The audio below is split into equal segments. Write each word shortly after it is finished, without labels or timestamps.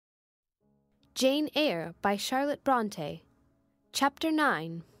Jane Eyre by Charlotte Brontë. Chapter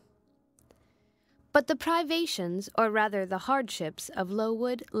 9. But the privations, or rather the hardships, of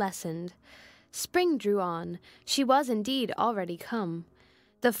Lowood lessened. Spring drew on. She was indeed already come.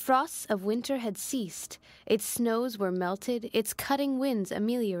 The frosts of winter had ceased. Its snows were melted, its cutting winds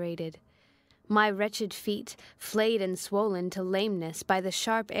ameliorated. My wretched feet, flayed and swollen to lameness by the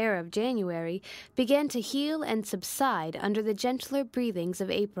sharp air of January, began to heal and subside under the gentler breathings of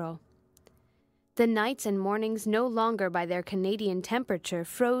April. The nights and mornings no longer by their Canadian temperature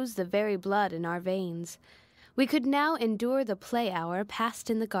froze the very blood in our veins. We could now endure the play hour passed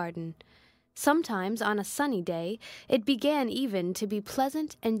in the garden. Sometimes, on a sunny day, it began even to be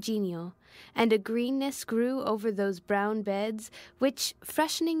pleasant and genial, and a greenness grew over those brown beds, which,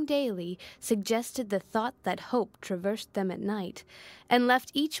 freshening daily, suggested the thought that hope traversed them at night, and left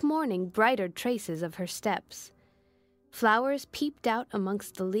each morning brighter traces of her steps. Flowers peeped out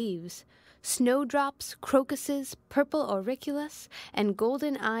amongst the leaves. Snowdrops, crocuses, purple auriculas, and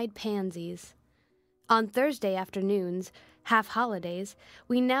golden-eyed pansies. On Thursday afternoons, half-holidays,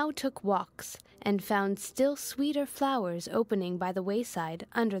 we now took walks, and found still sweeter flowers opening by the wayside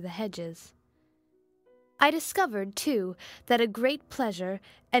under the hedges. I discovered, too, that a great pleasure,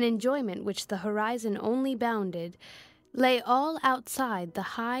 an enjoyment which the horizon only bounded, lay all outside the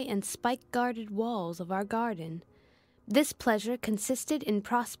high and spike-guarded walls of our garden. This pleasure consisted in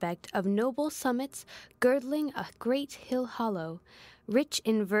prospect of noble summits girdling a great hill hollow, rich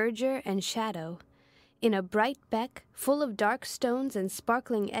in verdure and shadow, in a bright beck full of dark stones and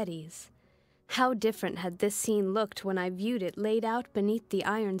sparkling eddies. How different had this scene looked when I viewed it laid out beneath the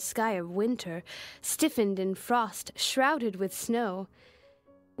iron sky of winter, stiffened in frost, shrouded with snow,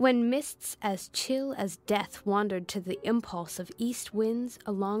 when mists as chill as death wandered to the impulse of east winds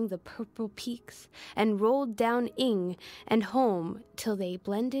along the purple peaks, and rolled down Ing and home till they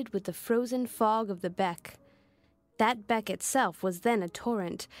blended with the frozen fog of the beck. That beck itself was then a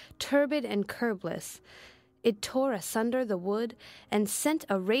torrent, turbid and curbless. It tore asunder the wood, and sent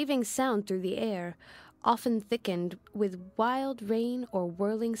a raving sound through the air, often thickened with wild rain or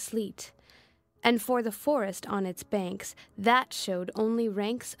whirling sleet. And for the forest on its banks, that showed only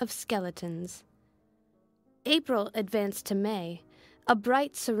ranks of skeletons. April advanced to May. A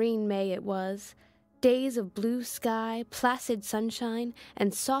bright, serene May it was. Days of blue sky, placid sunshine,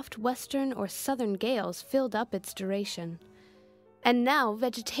 and soft western or southern gales filled up its duration. And now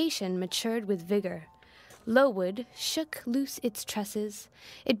vegetation matured with vigor. Lowood shook loose its tresses.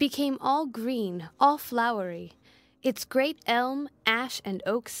 It became all green, all flowery. Its great elm, ash, and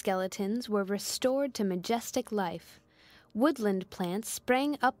oak skeletons were restored to majestic life. Woodland plants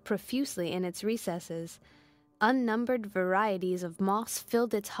sprang up profusely in its recesses. Unnumbered varieties of moss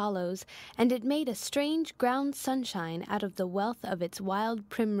filled its hollows, and it made a strange ground sunshine out of the wealth of its wild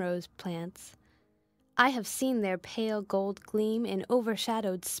primrose plants. I have seen their pale gold gleam in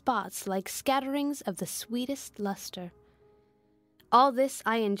overshadowed spots like scatterings of the sweetest luster. All this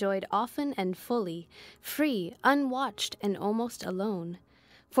I enjoyed often and fully, free, unwatched, and almost alone.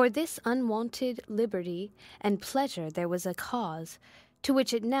 For this unwonted liberty and pleasure there was a cause, to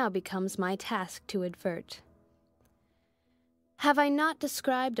which it now becomes my task to advert. Have I not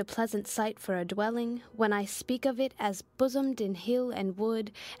described a pleasant sight for a dwelling, when I speak of it as bosomed in hill and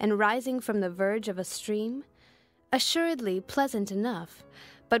wood, and rising from the verge of a stream? Assuredly pleasant enough,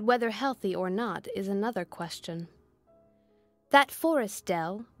 but whether healthy or not is another question. That forest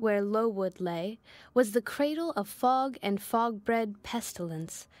dell, where Lowood lay, was the cradle of fog and fog-bred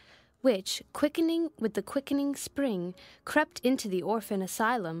pestilence, which, quickening with the quickening spring, crept into the orphan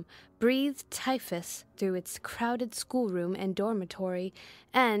asylum, breathed typhus through its crowded schoolroom and dormitory,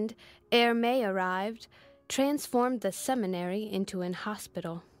 and, ere May arrived, transformed the seminary into an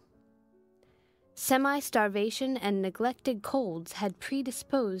hospital. Semi-starvation and neglected colds had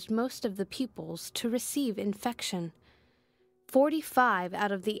predisposed most of the pupils to receive infection. 45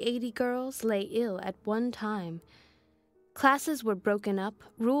 out of the 80 girls lay ill at one time. Classes were broken up,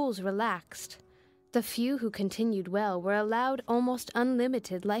 rules relaxed. The few who continued well were allowed almost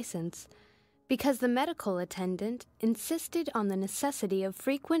unlimited license, because the medical attendant insisted on the necessity of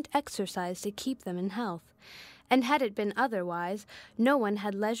frequent exercise to keep them in health, and had it been otherwise, no one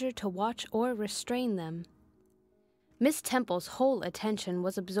had leisure to watch or restrain them. Miss Temple's whole attention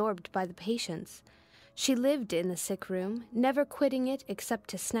was absorbed by the patients. She lived in the sick room, never quitting it except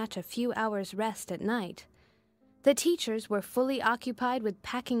to snatch a few hours' rest at night. The teachers were fully occupied with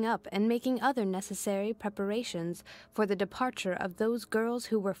packing up and making other necessary preparations for the departure of those girls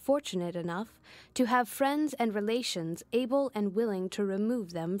who were fortunate enough to have friends and relations able and willing to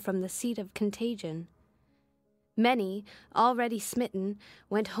remove them from the seat of contagion. Many, already smitten,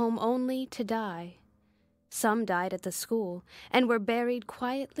 went home only to die. Some died at the school, and were buried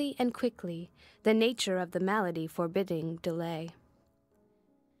quietly and quickly, the nature of the malady forbidding delay.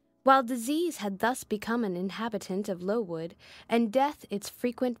 While disease had thus become an inhabitant of Lowood, and death its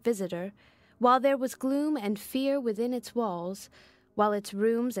frequent visitor, while there was gloom and fear within its walls, while its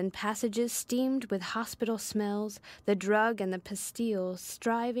rooms and passages steamed with hospital smells, the drug and the pastille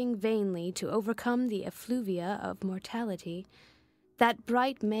striving vainly to overcome the effluvia of mortality, that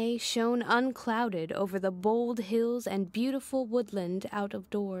bright May shone unclouded over the bold hills and beautiful woodland out of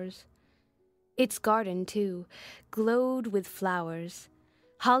doors. Its garden, too, glowed with flowers.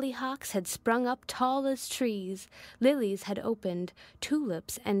 Hollyhocks had sprung up tall as trees, lilies had opened,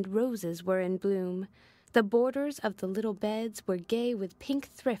 tulips and roses were in bloom. The borders of the little beds were gay with pink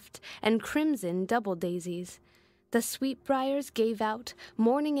thrift and crimson double daisies. The sweetbriers gave out,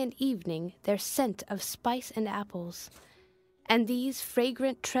 morning and evening, their scent of spice and apples. And these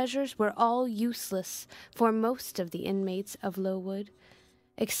fragrant treasures were all useless for most of the inmates of Lowood,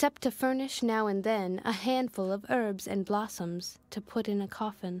 except to furnish now and then a handful of herbs and blossoms to put in a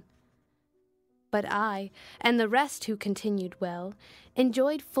coffin. But I, and the rest who continued well,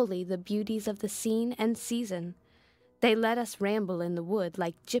 enjoyed fully the beauties of the scene and season. They let us ramble in the wood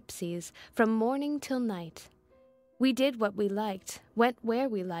like gypsies from morning till night. We did what we liked, went where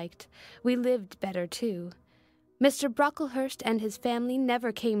we liked. We lived better, too. Mr. Brocklehurst and his family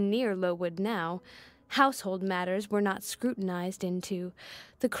never came near Lowood now. Household matters were not scrutinized into.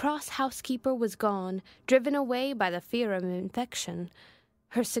 The cross housekeeper was gone, driven away by the fear of infection.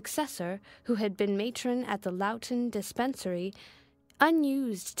 Her successor, who had been matron at the Loughton dispensary,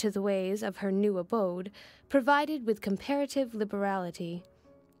 unused to the ways of her new abode, provided with comparative liberality.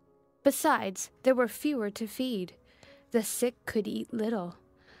 Besides, there were fewer to feed. The sick could eat little.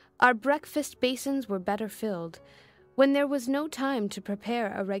 Our breakfast basins were better filled. When there was no time to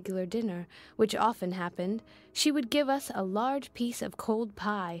prepare a regular dinner, which often happened, she would give us a large piece of cold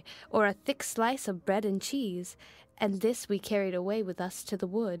pie or a thick slice of bread and cheese, and this we carried away with us to the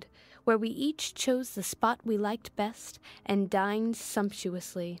wood, where we each chose the spot we liked best and dined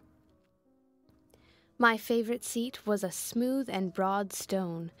sumptuously. My favorite seat was a smooth and broad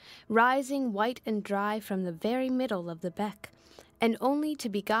stone, rising white and dry from the very middle of the beck, and only to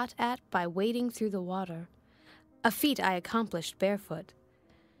be got at by wading through the water, a feat I accomplished barefoot.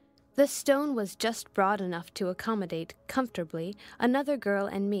 The stone was just broad enough to accommodate, comfortably, another girl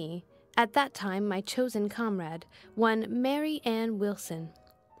and me, at that time my chosen comrade, one Mary Ann Wilson,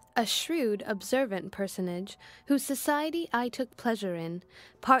 a shrewd, observant personage whose society I took pleasure in,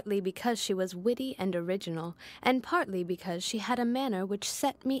 partly because she was witty and original, and partly because she had a manner which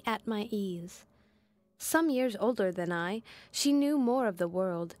set me at my ease. Some years older than I, she knew more of the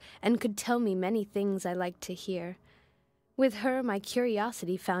world, and could tell me many things I liked to hear. With her my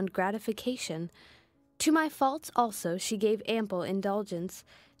curiosity found gratification. To my faults also she gave ample indulgence,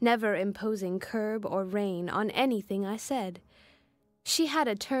 never imposing curb or rein on anything I said. She had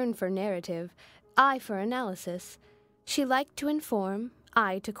a turn for narrative, I for analysis. She liked to inform,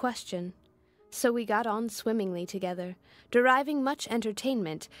 I to question. So we got on swimmingly together, deriving much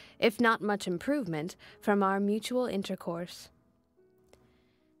entertainment, if not much improvement, from our mutual intercourse.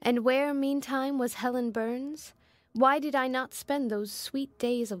 And where, meantime, was Helen Burns? Why did I not spend those sweet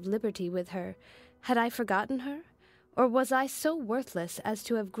days of liberty with her? Had I forgotten her? Or was I so worthless as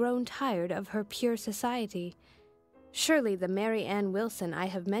to have grown tired of her pure society? Surely the Mary Ann Wilson I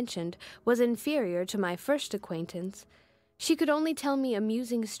have mentioned was inferior to my first acquaintance. She could only tell me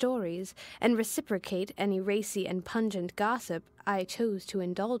amusing stories, and reciprocate any racy and pungent gossip I chose to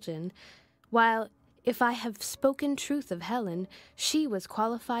indulge in, while, if I have spoken truth of Helen, she was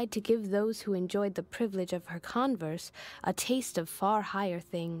qualified to give those who enjoyed the privilege of her converse a taste of far higher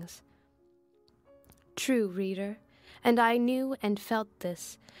things. True, reader, and I knew and felt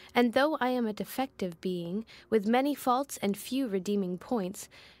this, and though I am a defective being, with many faults and few redeeming points,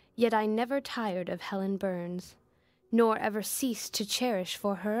 yet I never tired of Helen Burns, nor ever ceased to cherish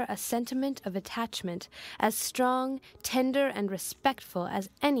for her a sentiment of attachment as strong, tender, and respectful as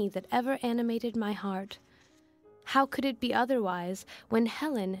any that ever animated my heart. How could it be otherwise, when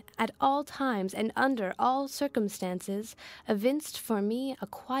Helen, at all times and under all circumstances, evinced for me a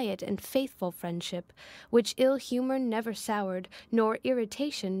quiet and faithful friendship, which ill humor never soured, nor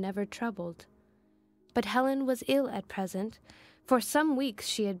irritation never troubled? But Helen was ill at present. For some weeks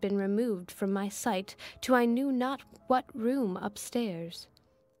she had been removed from my sight to I knew not what room upstairs.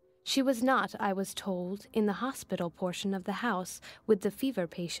 She was not, I was told, in the hospital portion of the house with the fever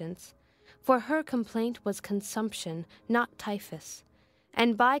patients, for her complaint was consumption, not typhus,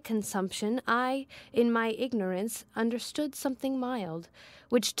 and by consumption I, in my ignorance, understood something mild,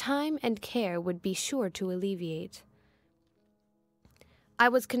 which time and care would be sure to alleviate. I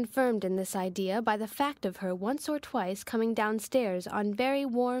was confirmed in this idea by the fact of her once or twice coming downstairs on very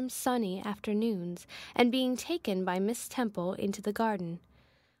warm, sunny afternoons, and being taken by Miss Temple into the garden.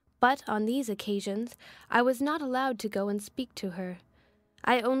 But on these occasions I was not allowed to go and speak to her.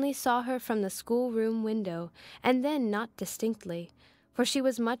 I only saw her from the schoolroom window, and then not distinctly, for she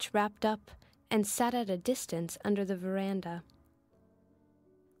was much wrapped up, and sat at a distance under the veranda.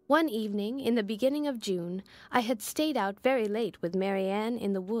 One evening, in the beginning of June, I had stayed out very late with Mary Ann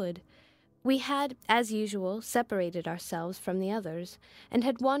in the wood. We had, as usual, separated ourselves from the others, and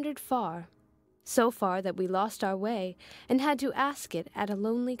had wandered far, so far that we lost our way, and had to ask it at a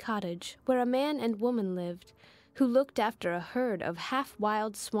lonely cottage, where a man and woman lived, who looked after a herd of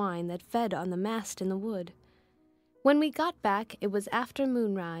half-wild swine that fed on the mast in the wood. When we got back, it was after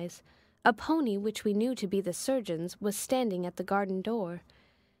moonrise. A pony which we knew to be the surgeon's was standing at the garden door.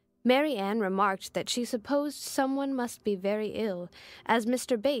 Mary Ann remarked that she supposed someone must be very ill, as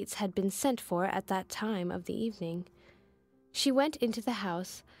Mr. Bates had been sent for at that time of the evening. She went into the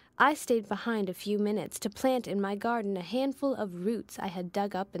house. I stayed behind a few minutes to plant in my garden a handful of roots I had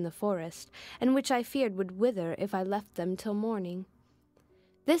dug up in the forest, and which I feared would wither if I left them till morning.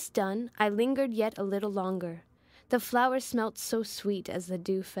 This done, I lingered yet a little longer. The flowers smelt so sweet as the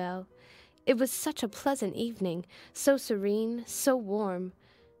dew fell. It was such a pleasant evening, so serene, so warm.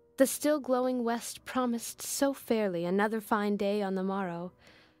 The still glowing west promised so fairly another fine day on the morrow.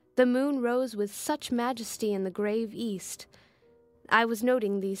 The moon rose with such majesty in the grave east. I was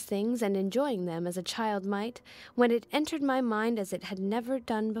noting these things and enjoying them as a child might, when it entered my mind as it had never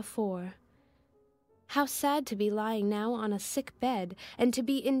done before. How sad to be lying now on a sick bed, and to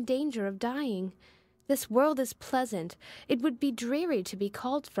be in danger of dying. This world is pleasant. It would be dreary to be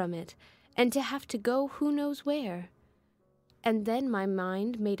called from it, and to have to go who knows where. And then my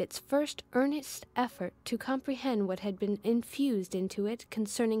mind made its first earnest effort to comprehend what had been infused into it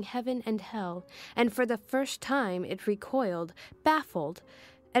concerning heaven and hell, and for the first time it recoiled, baffled,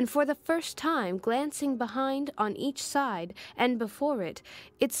 and for the first time, glancing behind on each side and before it,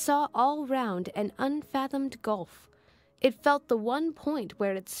 it saw all round an unfathomed gulf. It felt the one point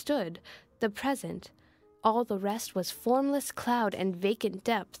where it stood, the present. All the rest was formless cloud and vacant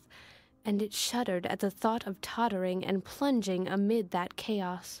depth, and it shuddered at the thought of tottering and plunging amid that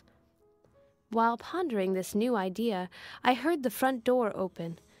chaos. While pondering this new idea, I heard the front door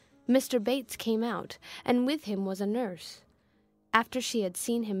open. Mr. Bates came out, and with him was a nurse. After she had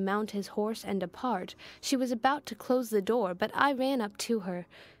seen him mount his horse and depart, she was about to close the door, but I ran up to her.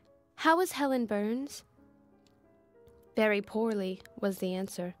 "How is Helen Burns?" "Very poorly," was the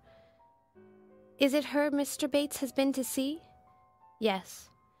answer. "Is it her Mr. Bates has been to see?" "Yes."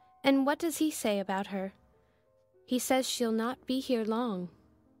 "And what does he say about her?" "He says she'll not be here long."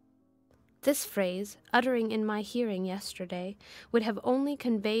 This phrase, uttering in my hearing yesterday, would have only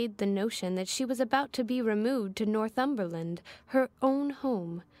conveyed the notion that she was about to be removed to Northumberland, her own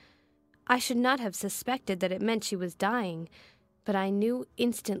home. I should not have suspected that it meant she was dying, but I knew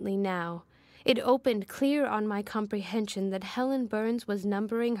instantly now. It opened clear on my comprehension that Helen Burns was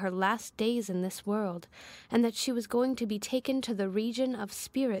numbering her last days in this world, and that she was going to be taken to the region of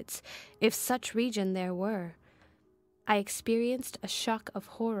spirits, if such region there were. I experienced a shock of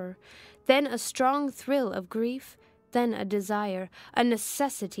horror, then a strong thrill of grief, then a desire, a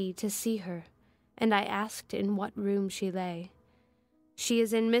necessity to see her, and I asked in what room she lay. "She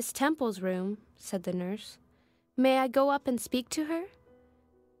is in Miss Temple's room," said the nurse. "May I go up and speak to her?"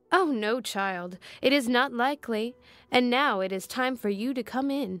 "Oh, no, child, it is not likely, and now it is time for you to come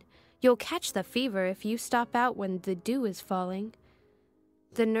in. You'll catch the fever if you stop out when the dew is falling."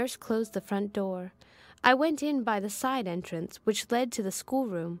 The nurse closed the front door. I went in by the side entrance, which led to the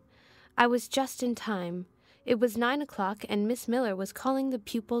schoolroom. I was just in time. It was 9 o'clock, and Miss Miller was calling the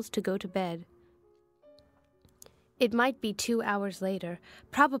pupils to go to bed. It might be 2 hours later,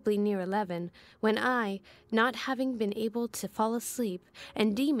 probably near 11, when I, not having been able to fall asleep,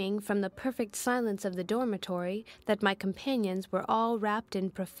 and deeming from the perfect silence of the dormitory that my companions were all wrapped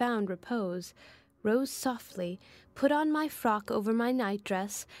in profound repose, rose softly, put on my frock over my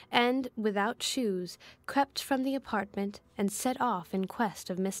night-dress, and, without shoes, crept from the apartment and set off in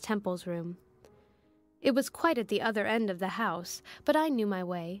quest of Miss Temple's room. It was quite at the other end of the house, but I knew my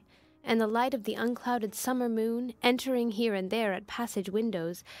way, and the light of the unclouded summer moon, entering here and there at passage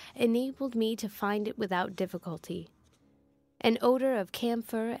windows, enabled me to find it without difficulty. An odor of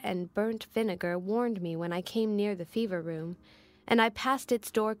camphor and burnt vinegar warned me when I came near the fever room, and I passed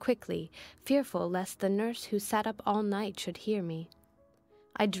its door quickly, fearful lest the nurse who sat up all night should hear me.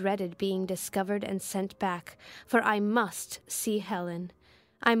 I dreaded being discovered and sent back, for I must see Helen.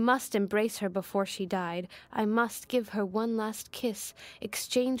 I must embrace her before she died. I must give her one last kiss,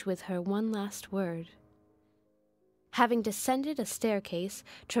 exchange with her one last word. Having descended a staircase,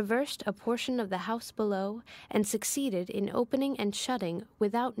 traversed a portion of the house below, and succeeded in opening and shutting,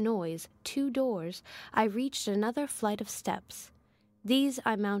 without noise, 2 doors, I reached another flight of steps. These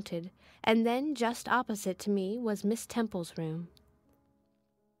I mounted, and then just opposite to me was Miss Temple's room.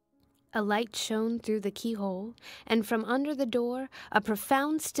 A light shone through the keyhole, and from under the door a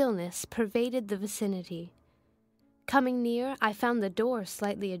profound stillness pervaded the vicinity. Coming near, I found the door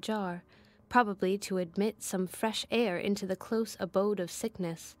slightly ajar, probably to admit some fresh air into the close abode of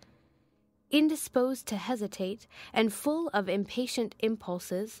sickness. Indisposed to hesitate, and full of impatient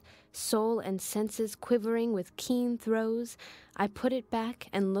impulses, soul and senses quivering with keen throes, I put it back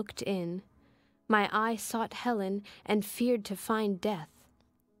and looked in. My eye sought Helen and feared to find death.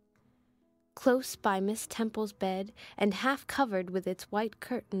 Close by Miss Temple's bed, and half covered with its white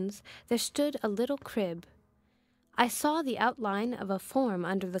curtains, there stood a little crib. I saw the outline of a form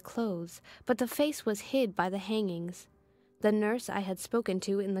under the clothes, but the face was hid by the hangings. The nurse I had spoken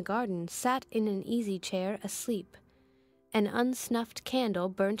to in the garden sat in an easy-chair asleep. An unsnuffed candle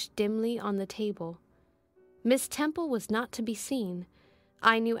burnt dimly on the table. Miss Temple was not to be seen.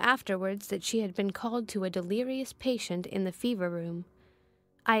 I knew afterwards that she had been called to a delirious patient in the fever room.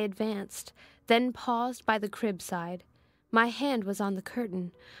 I advanced, then paused by the crib-side. My hand was on the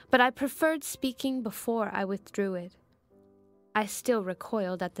curtain, but I preferred speaking before I withdrew it. I still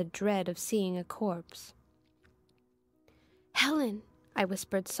recoiled at the dread of seeing a corpse. "Helen," I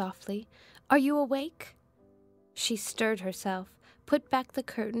whispered softly, "are you awake?" She stirred herself, put back the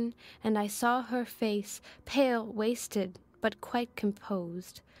curtain, and I saw her face, pale, wasted, but quite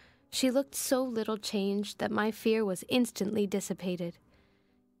composed. She looked so little changed that my fear was instantly dissipated.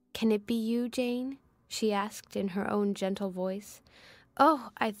 "Can it be you, Jane?" she asked in her own gentle voice.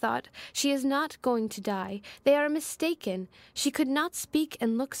 "Oh," I thought, "she is not going to die. They are mistaken. She could not speak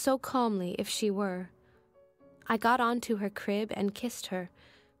and look so calmly if she were." I got on to her crib and kissed her.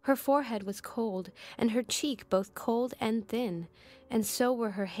 Her forehead was cold, and her cheek both cold and thin, and so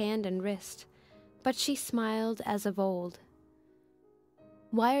were her hand and wrist. But she smiled as of old.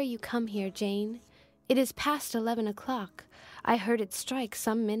 "Why are you come here, Jane? It is past 11 o'clock. I heard it strike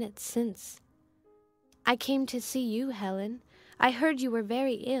some minutes since." "I came to see you, Helen. I heard you were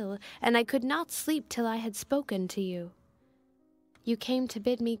very ill, and I could not sleep till I had spoken to you." "You came to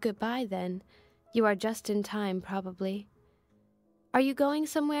bid me good-bye, then. You are just in time, probably." "Are you going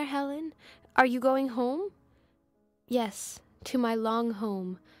somewhere, Helen? Are you going home?" "Yes, to my long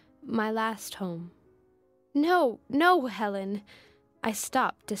home, my last home." "No, no, Helen!" I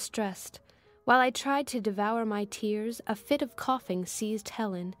stopped, distressed. While I tried to devour my tears, a fit of coughing seized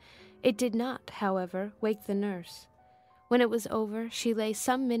Helen. It did not, however, wake the nurse. When it was over, she lay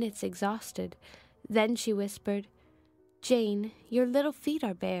some minutes exhausted. Then she whispered, "Jane, your little feet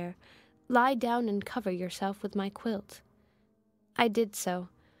are bare. Lie down and cover yourself with my quilt." I did so.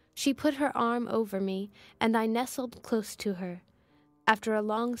 She put her arm over me, and I nestled close to her. After a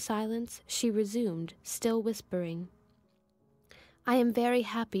long silence, she resumed, still whispering, "I am very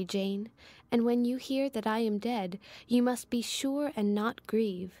happy, Jane, and when you hear that I am dead, you must be sure and not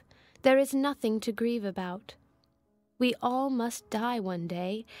grieve. There is nothing to grieve about. We all must die one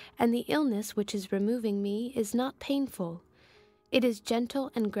day, and the illness which is removing me is not painful. It is gentle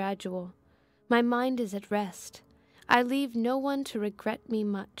and gradual. My mind is at rest. I leave no one to regret me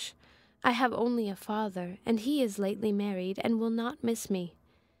much. I have only a father, and he is lately married and will not miss me.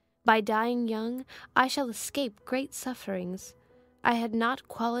 By dying young, I shall escape great sufferings. I had not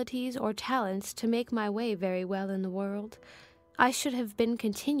qualities or talents to make my way very well in the world. I should have been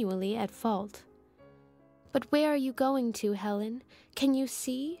continually at fault. But where are you going to, Helen? Can you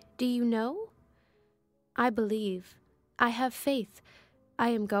see? Do you know?" "I believe. I have faith. I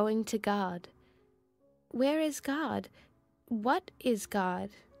am going to God." "Where is God? What is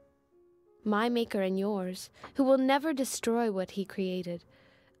God?" "My Maker and yours, who will never destroy what he created.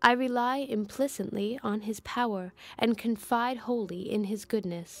 I rely implicitly on his power and confide wholly in his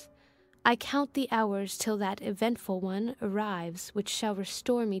goodness. I count the hours till that eventful one arrives which shall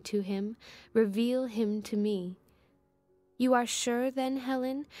restore me to him, reveal him to me." "You are sure, then,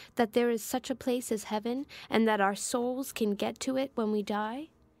 Helen, that there is such a place as heaven, and that our souls can get to it when we die?"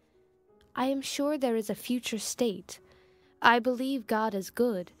 "I am sure there is a future state. I believe God is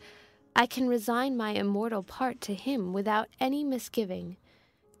good. I can resign my immortal part to him without any misgiving.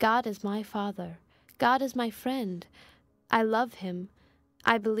 God is my Father. God is my friend. I love him.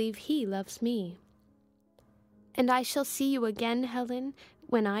 I believe he loves me." "And I shall see you again, Helen?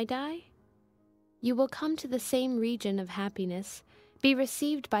 When I die? You will come to the same region of happiness, be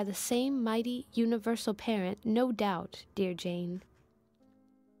received by the same mighty universal parent, no doubt, dear Jane.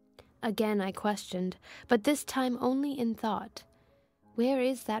 Again I questioned, but this time only in thought. Where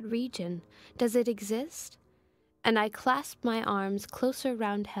is that region? Does it exist? And I clasped my arms closer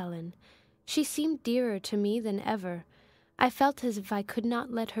round Helen. She seemed dearer to me than ever. I felt as if I could not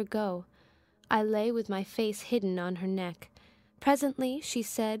let her go. I lay with my face hidden on her neck. Presently she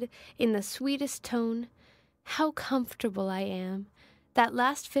said, in the sweetest tone, "How comfortable I am! That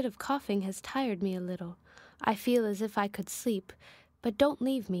last fit of coughing has tired me a little. I feel as if I could sleep, but don't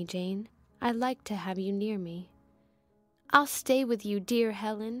leave me, Jane. I like to have you near me." "I'll stay with you, dear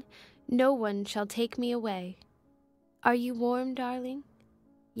Helen. No one shall take me away." "Are you warm, darling?"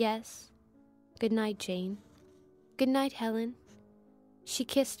 "Yes." "Good night, Jane." "Good night, Helen." She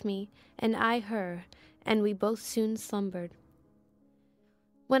kissed me, and I her, and we both soon slumbered.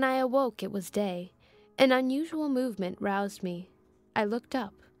 When I awoke it was day. An unusual movement roused me. I looked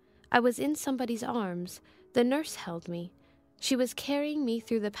up. I was in somebody's arms. The nurse held me. She was carrying me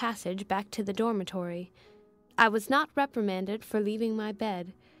through the passage back to the dormitory. I was not reprimanded for leaving my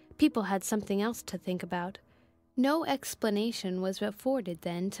bed. People had something else to think about. No explanation was afforded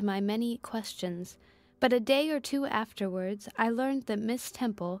then to my many questions, but a day or two afterwards I learned that Miss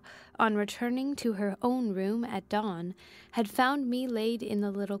Temple, on returning to her own room at dawn, had found me laid in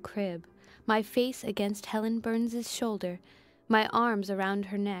the little crib, my face against Helen Burns's shoulder, my arms around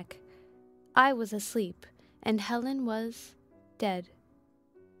her neck. I was asleep, and Helen was dead.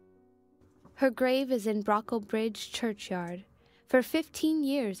 Her grave is in Brocklebridge churchyard. For 15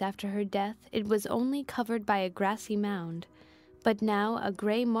 years after her death it was only covered by a grassy mound, but now a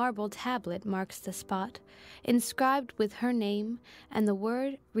grey marble tablet marks the spot, inscribed with her name and the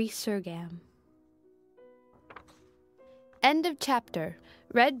word Resurgam. End of chapter.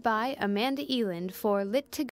 Read by Amanda Eland for Lit2Go.